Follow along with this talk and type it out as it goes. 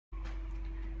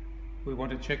we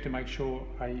want to check to make sure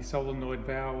a solenoid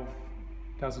valve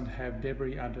doesn't have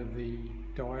debris under the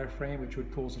diaphragm, which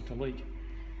would cause it to leak.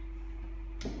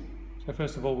 So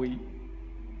first of all, we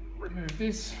remove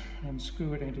this and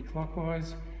screw it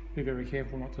anti-clockwise. Be very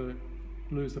careful not to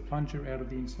lose the plunger out of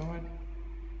the inside.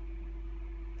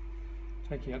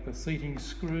 Take out the seating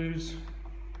screws.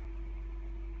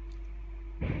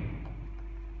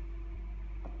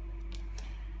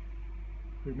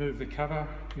 Remove the cover,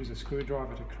 use a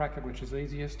screwdriver to crack it, which is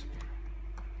easiest.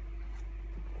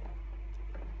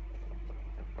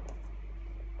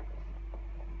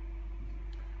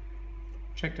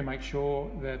 Check to make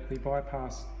sure that the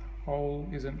bypass hole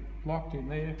isn't blocked in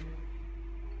there.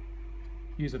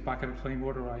 Use a bucket of clean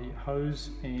water or a hose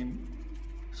and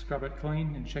scrub it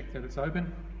clean and check that it's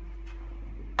open.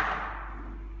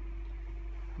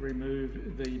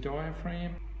 Remove the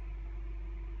diaphragm.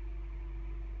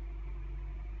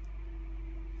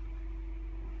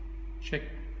 Check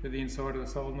that the inside of the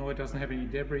solenoid doesn't have any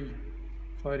debris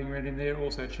floating around in there.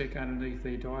 Also check underneath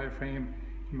the diaphragm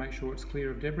to make sure it's clear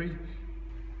of debris.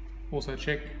 Also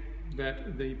check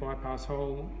that the bypass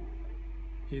hole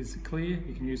is clear.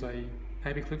 You can use a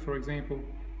paper clip, for example,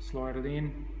 slide it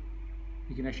in.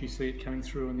 You can actually see it coming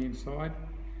through on the inside.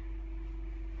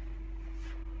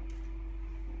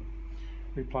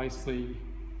 Replace the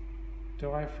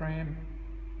diaphragm,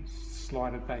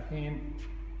 slide it back in,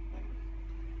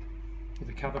 put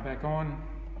the cover back on.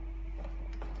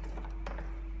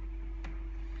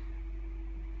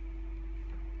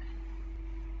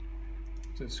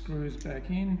 So it screws back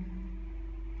in.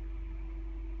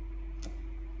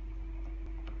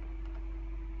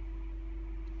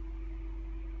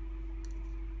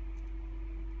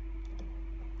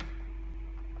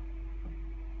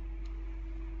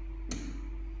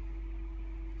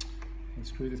 And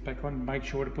screw this back on. Make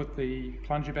sure to put the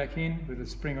plunger back in with a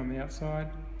spring on the outside.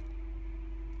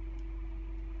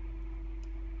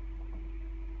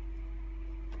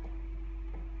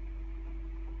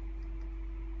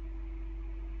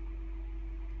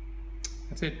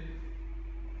 That's it.